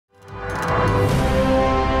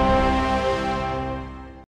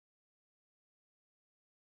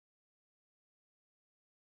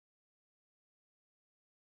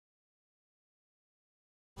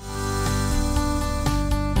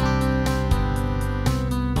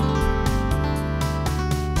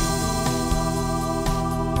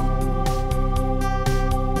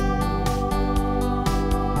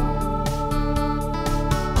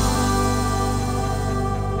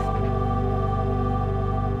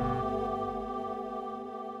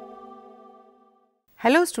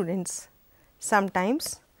Hello students,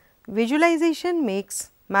 sometimes visualization makes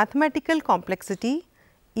mathematical complexity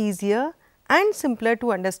easier and simpler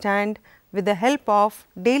to understand with the help of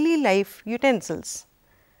daily life utensils.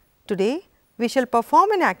 Today we shall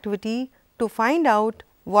perform an activity to find out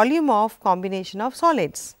volume of combination of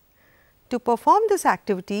solids. To perform this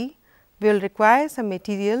activity, we will require some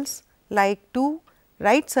materials like two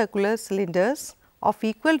right circular cylinders of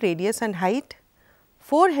equal radius and height,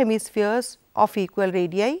 4 hemispheres of equal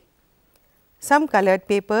radii, some colored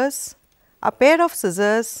papers, a pair of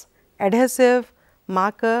scissors, adhesive,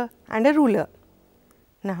 marker and a ruler.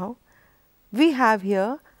 Now, we have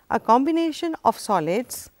here a combination of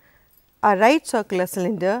solids, a right circular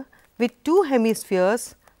cylinder with two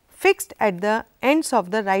hemispheres fixed at the ends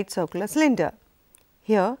of the right circular cylinder.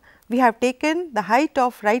 Here we have taken the height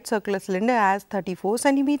of right circular cylinder as 34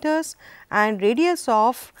 centimeters and radius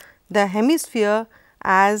of the hemisphere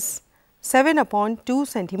as 7/2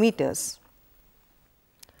 centimeters.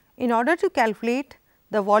 In order to calculate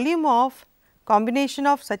the volume of combination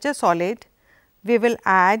of such a solid, we will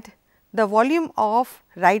add the volume of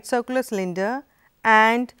right circular cylinder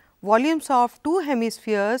and volumes of two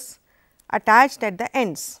hemispheres attached at the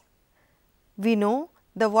ends. We know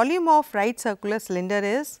the volume of right circular cylinder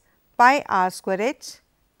is pi r square h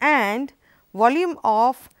and volume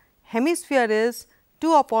of hemisphere is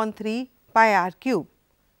 2/3 pi r cube.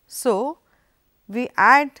 So, we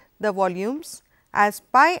add the volumes as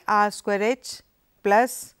pi r square h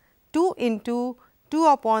plus 2 into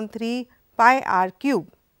 2/3 pi r cube.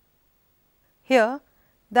 Here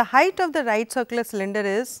the height of the right circular cylinder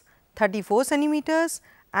is 34 centimeters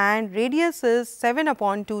and radius is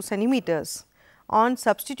 7/2 centimeters. On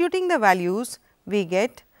substituting the values, we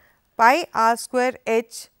get pi r square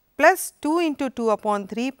h plus 2 into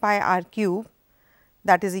 2/3 pi r cube,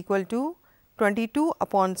 that is equal to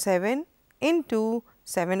 22/7 into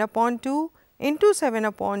 7/2 into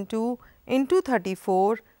 7/2 into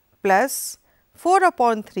 34 plus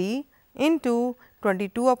 4/3 into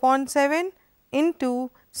 22/7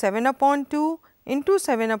 into 7/2 into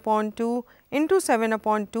 7/2 into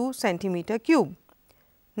 7/2 centimeter cube.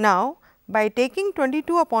 Now, by taking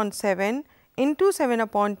 22/7 into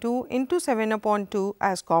 7/2 into 7/2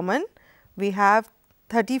 as common, we have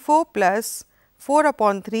 34 plus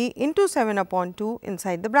 4/3 into 7/2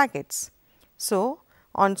 inside the brackets. So,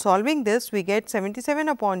 on solving this we get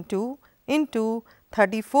 77/2 into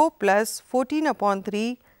 34 plus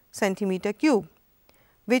 14/3 centimeter cube,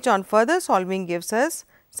 which on further solving gives us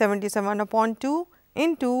 77/2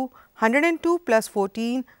 into 102 plus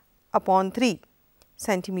 14/3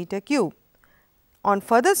 centimeter cube. On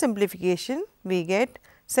further simplification, we get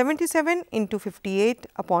 77 into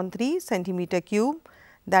 58/3 centimeter cube,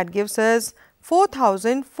 that gives us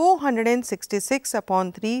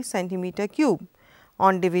 4466/3 centimeter cube.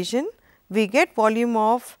 On division, we get volume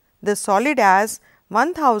of the solid as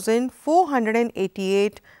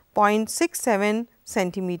 1488.67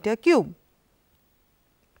 centimeter cube.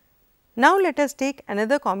 Now, let us take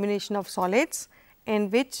another combination of solids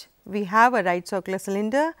in which we have a right circular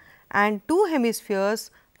cylinder and two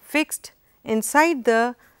hemispheres fixed inside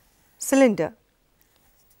the cylinder.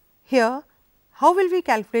 Here, how will we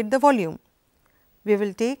calculate the volume? We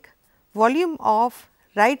will take volume of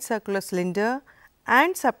right circular cylinder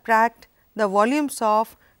and subtract the volumes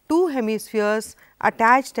of two hemispheres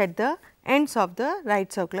attached at the ends of the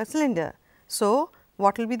right circular cylinder. So,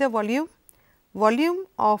 what will be the volume? Volume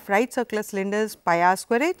of right circular cylinder is pi r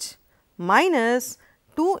square h minus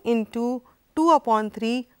 2 into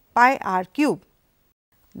 2/3 pi r cube,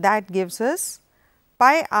 that gives us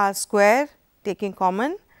pi r square taking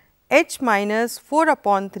common h minus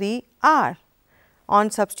 4/3 r. On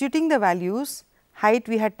substituting the values, height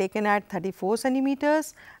we had taken at 34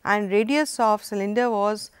 centimeters and radius of cylinder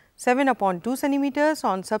was 7/2 centimeters.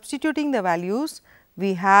 On substituting the values,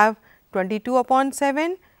 we have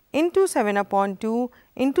 22/7 into 7/2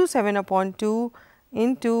 into 7/2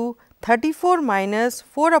 into 34 minus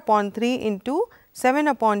 4/3 into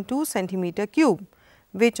 7/2 centimeter cube,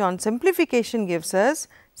 which on simplification gives us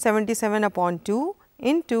 77/2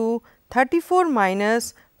 into 34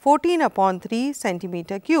 minus 14/3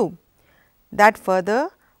 centimeter cube. That further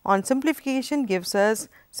on simplification gives us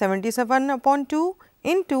 77/2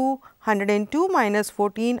 into 102 minus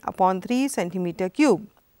 14/3 centimeter cube,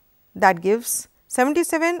 that gives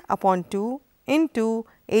 77/2 into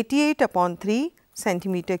 88/3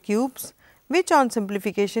 centimeter cubes, which on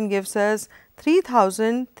simplification gives us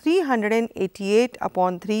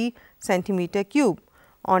 3388/3 centimeter cube.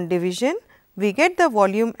 On division, we get the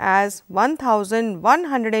volume as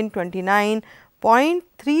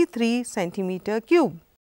 1129.33 centimeter cube.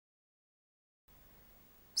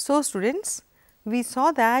 So, students, we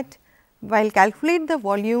saw that while calculate the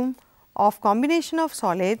volume of combination of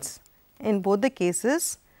solids in both the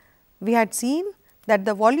cases, we had seen that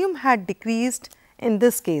the volume had decreased in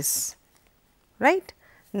this case, right.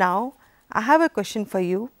 Now, I have a question for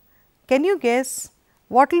you. Can you guess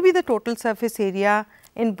what will be the total surface area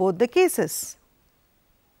in both the cases?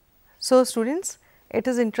 So, students, it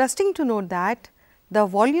is interesting to note that the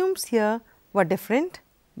volumes here were different,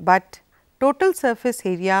 but total surface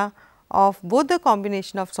area of both the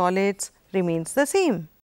combination of solids remains the same.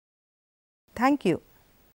 Thank you.